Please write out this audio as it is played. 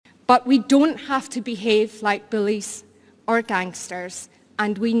But we don't have to behave like bullies or gangsters,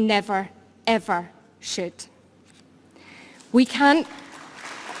 and we never, ever should. We can't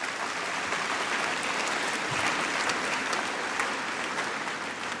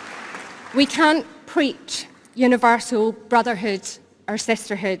preach universal brotherhood or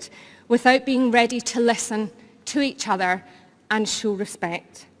sisterhood without being ready to listen to each other and show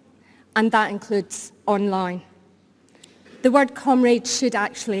respect. And that includes online. The word comrade should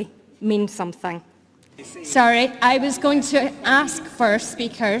actually mean something. Sorry, I was going to ask for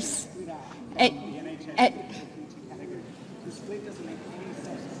speakers.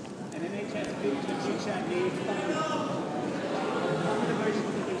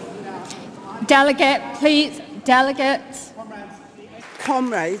 Delegate, please. Delegates.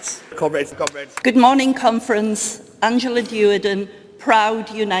 Comrades. Comrades. Comrades. Good morning, Conference. Angela Dewden,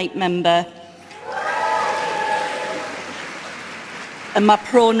 proud Unite member. And my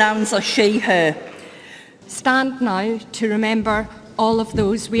pronouns are she, her. Stand now to remember all of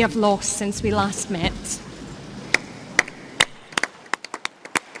those we have lost since we last met.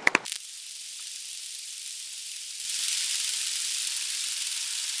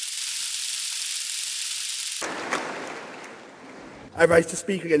 I rise to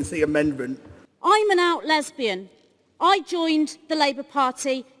speak against the amendment. I'm an out lesbian. I joined the Labour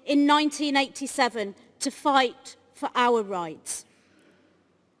Party in 1987 to fight for our rights.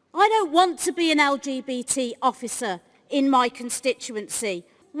 I don't want to be an LGBT officer in my constituency.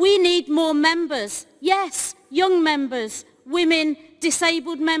 We need more members. Yes, young members, women,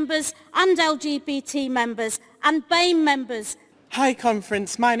 disabled members and LGBT members and BAME members. Hi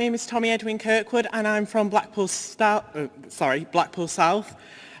Conference, my name is Tommy Edwin Kirkwood and I'm from Blackpool South.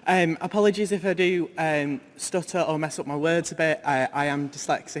 Apologies if I do stutter or mess up my words a bit. I am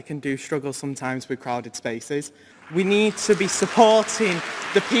dyslexic and do struggle sometimes with crowded spaces. We need to be supporting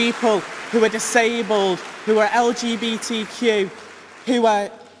the people who are disabled, who are LGBTQ, who are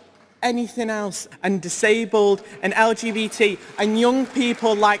anything else, and disabled and LGBT and young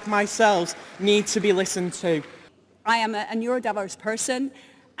people like myself need to be listened to. I am a neurodiverse person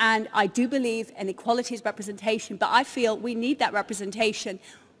and I do believe in equality as representation, but I feel we need that representation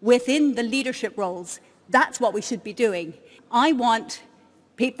within the leadership roles. That's what we should be doing. I want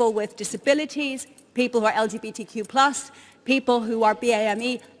people with disabilities, people who are LGBTQ+, people who are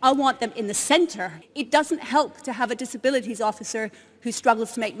BAME, I want them in the centre. It doesn't help to have a disabilities officer who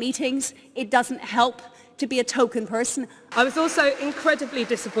struggles to make meetings. It doesn't help to be a token person. I was also incredibly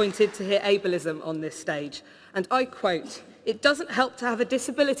disappointed to hear ableism on this stage. And I quote, "It doesn't help to have a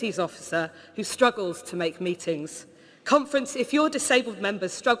disabilities officer who struggles to make meetings." Conference, if your disabled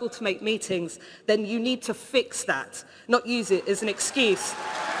members struggle to make meetings, then you need to fix that, not use it as an excuse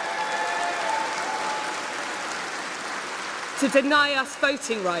to deny us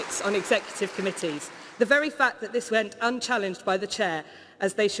voting rights on executive committees. The very fact that this went unchallenged by the chair,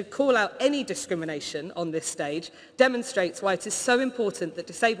 as they should call out any discrimination on this stage, demonstrates why it is so important that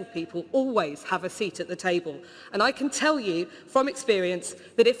disabled people always have a seat at the table. And I can tell you from experience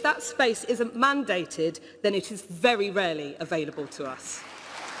that if that space isn't mandated, then it is very rarely available to us.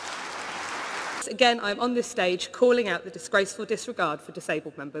 Again, I'm on this stage calling out the disgraceful disregard for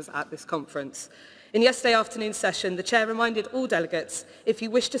disabled members at this conference. In yesterday afternoon's session, the chair reminded all delegates, if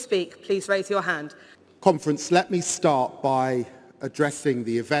you wish to speak, please raise your hand. Conference, let me start by addressing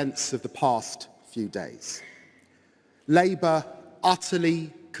the events of the past few days. Labour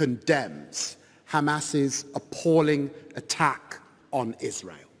utterly condemns Hamas's appalling attack on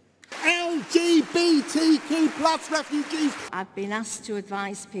Israel. LGBTQ+ refugees. I've been asked to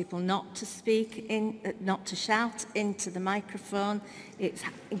advise people not to not to shout into the microphone. It's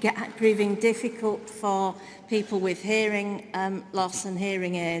proving difficult for people with hearing loss and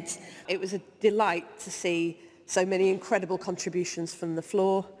hearing aids. It was a delight to see so many incredible contributions from the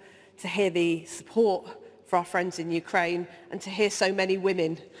floor, to hear the support for our friends in Ukraine, and to hear so many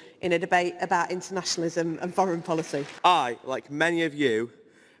women in a debate about internationalism and foreign policy. I, like many of you,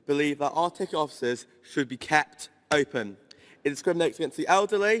 believe that our ticket offices should be kept open. It discriminates against the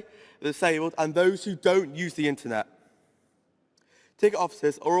elderly, the disabled, and those who don't use the internet. Ticket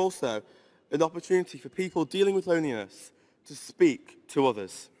offices are also an opportunity for people dealing with loneliness to speak to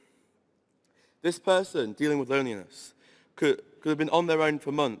others. This person dealing with loneliness could have been on their own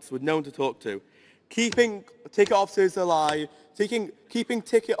for months with no one to talk to. Keeping ticket offices alive, keeping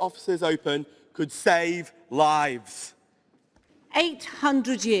ticket offices open could save lives.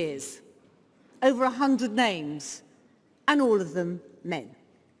 800 years, over 100 names, and all of them men.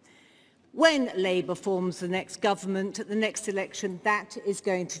 When Labour forms the next government at the next election, that is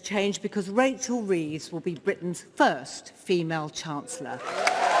going to change because Rachel Reeves will be Britain's first female Chancellor.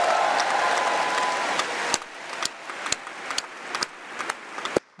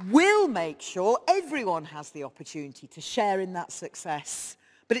 We'll make sure everyone has the opportunity to share in that success.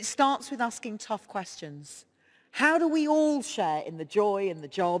 But it starts with asking tough questions. How do we all share in the joy and the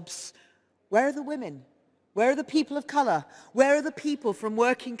jobs? Where are the women? Where are the people of colour? Where are the people from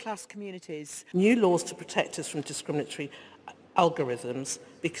working class communities? New laws to protect us from discriminatory algorithms,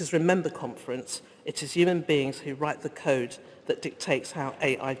 because remember, conference, it is human beings who write the code that dictates how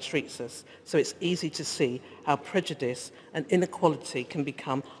AI treats us. So it's easy to see how prejudice and inequality can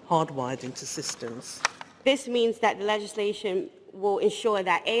become hardwired into systems. This means that the legislation will ensure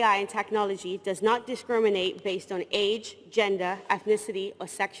that AI and technology does not discriminate based on age, gender, ethnicity, or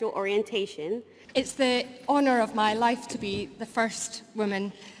sexual orientation. It's the honour of my life to be the first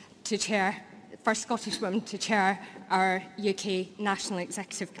woman to chair, first Scottish woman to chair our UK National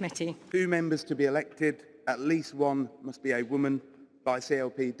Executive Committee. 2 members to be elected, at least 1 must be a woman by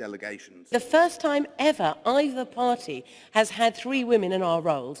CLP delegations. The first time ever either party has had 3 women in our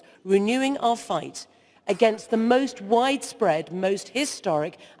roles, renewing our fight against the most widespread, most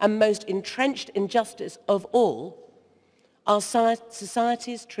historic and most entrenched injustice of all, our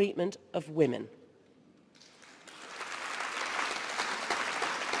society's treatment of women.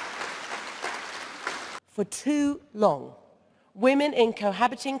 For too long, women in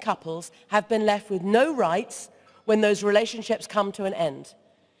cohabiting couples have been left with no rights when those relationships come to an end.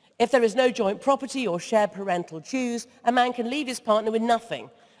 If there is no joint property or shared parental dues, a man can leave his partner with nothing,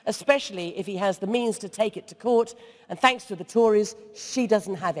 especially if he has the means to take it to court, and thanks to the Tories, she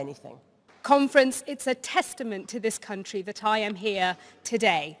doesn't have anything. Conference, it's a testament to this country that I am here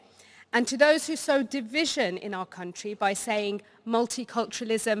today. And to those who sow division in our country by saying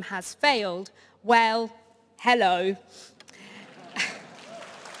multiculturalism has failed, well, hello.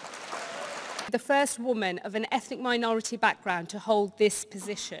 The first woman of an ethnic minority background to hold this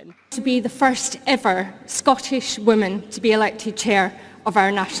position. To be the first ever Scottish woman to be elected chair of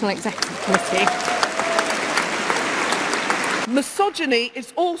our National Executive Committee. Misogyny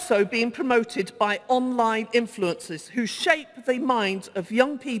is also being promoted by online influencers who shape the minds of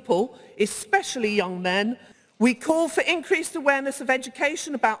young people, especially young men. We call for increased awareness of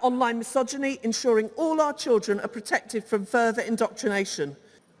education about online misogyny, ensuring all our children are protected from further indoctrination.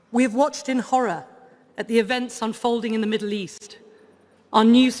 We have watched in horror at the events unfolding in the Middle East. Our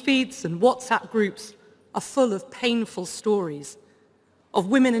news feeds and WhatsApp groups are full of painful stories of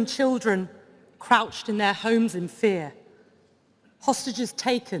women and children crouched in their homes in fear, hostages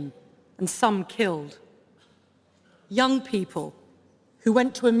taken and some killed, young people who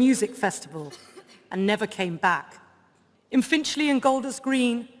went to a music festival and never came back. In Finchley and Golders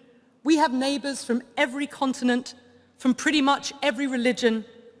Green, we have neighbours from every continent, from pretty much every religion,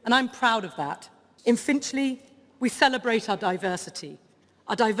 and I'm proud of that. In Finchley, we celebrate our diversity.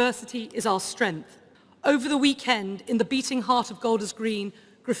 Our diversity is our strength. Over the weekend, in the beating heart of Golders Green,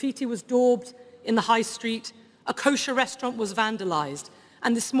 graffiti was daubed in the high street, a kosher restaurant was vandalised,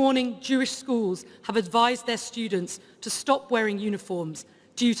 and this morning, Jewish schools have advised their students to stop wearing uniforms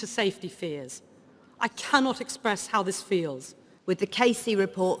due to safety fears. I cannot express how this feels. With the Casey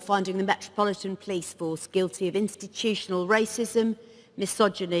report finding the Metropolitan Police Force guilty of institutional racism,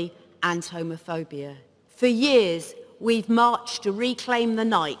 misogyny and homophobia. For years, we've marched to reclaim the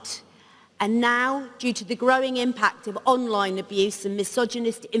night, and now, due to the growing impact of online abuse and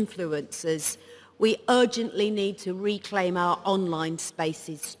misogynist influencers, we urgently need to reclaim our online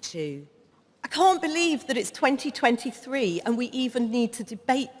spaces too. I can't believe that it's 2023 and we even need to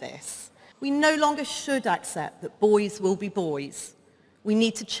debate this. We no longer should accept that boys will be boys. We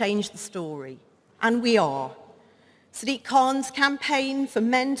need to change the story, and we are. Sadiq Khan's campaign for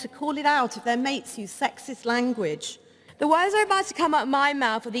men to call it out if their mates use sexist language. The words are about to come out my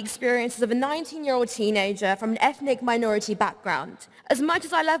mouth are the experiences of a 19-year-old teenager from an ethnic minority background. As much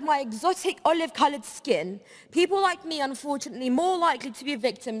as I love my exotic olive-coloured skin, people like me are unfortunately more likely to be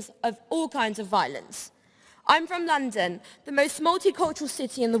victims of all kinds of violence. I'm from London, the most multicultural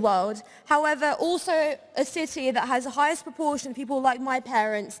city in the world, however, also a city that has the highest proportion of people like my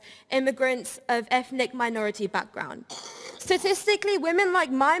parents, immigrants of ethnic minority background. Statistically, women like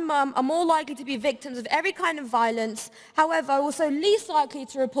my mum are more likely to be victims of every kind of violence, however, also least likely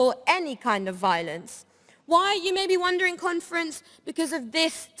to report any kind of violence. Why, you may be wondering, conference? Because of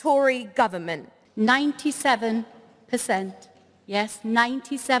this Tory government. 97%. Yes,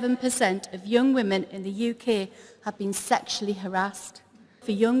 97% of young women in the UK have been sexually harassed.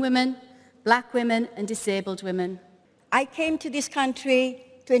 For young women, black women and disabled women. I came to this country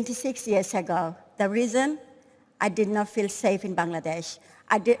 26 years ago. The reason? I did not feel safe in Bangladesh.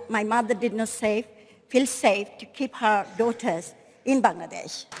 My mother did not feel safe to keep her daughters in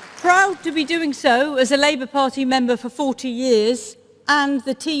Bangladesh. Proud to be doing so as a Labour Party member for 40 years and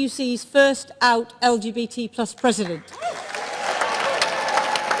the TUC's first out LGBT+ president.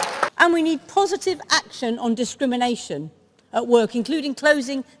 And we need positive action on discrimination at work, including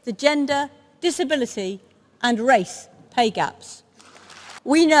closing the gender, disability and race pay gaps.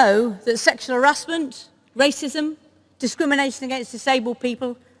 We know that sexual harassment, racism, discrimination against disabled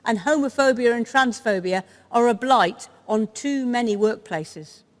people and homophobia and transphobia are a blight on too many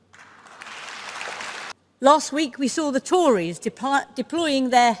workplaces. Last week we saw the Tories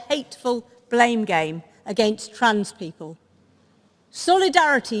deploying their hateful blame game against trans people.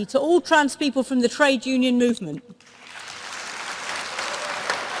 Solidarity to all trans people from the trade union movement.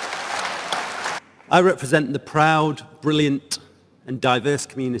 I represent the proud, brilliant and diverse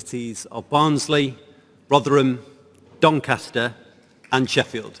communities of Barnsley, Rotherham, Doncaster and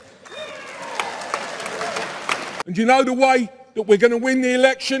Sheffield. And you know the way that we're going to win the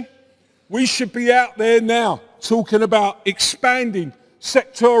election? We should be out there now talking about expanding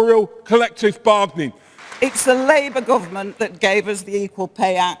sectorial collective bargaining. It's the Labour government that gave us the Equal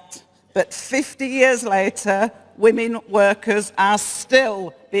Pay Act, but 50 years later, women workers are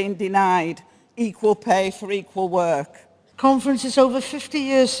still being denied equal pay for equal work. Conference is over 50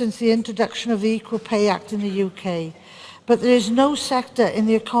 years since the introduction of the Equal Pay Act in the UK, but there is no sector in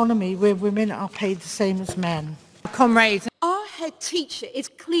the economy where women are paid the same as men. Comrades, our head teacher is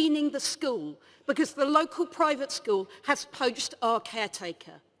cleaning the school because the local private school has poached our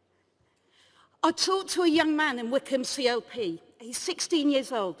caretaker. I talked to a young man in Wickham CLP. He's 16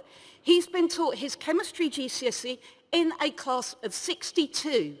 years old. He's been taught his chemistry GCSE in a class of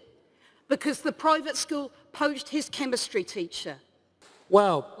 62 because the private school poached his chemistry teacher.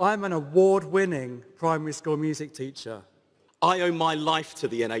 Well, I'm an award-winning primary school music teacher. I owe my life to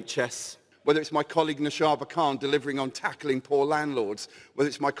the NHS. Whether it's my colleague Nashaba Khan delivering on tackling poor landlords, whether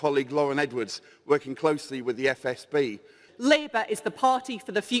it's my colleague Lauren Edwards working closely with the FSB. Labour is the party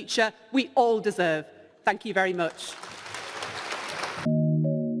for the future we all deserve. Thank you very much.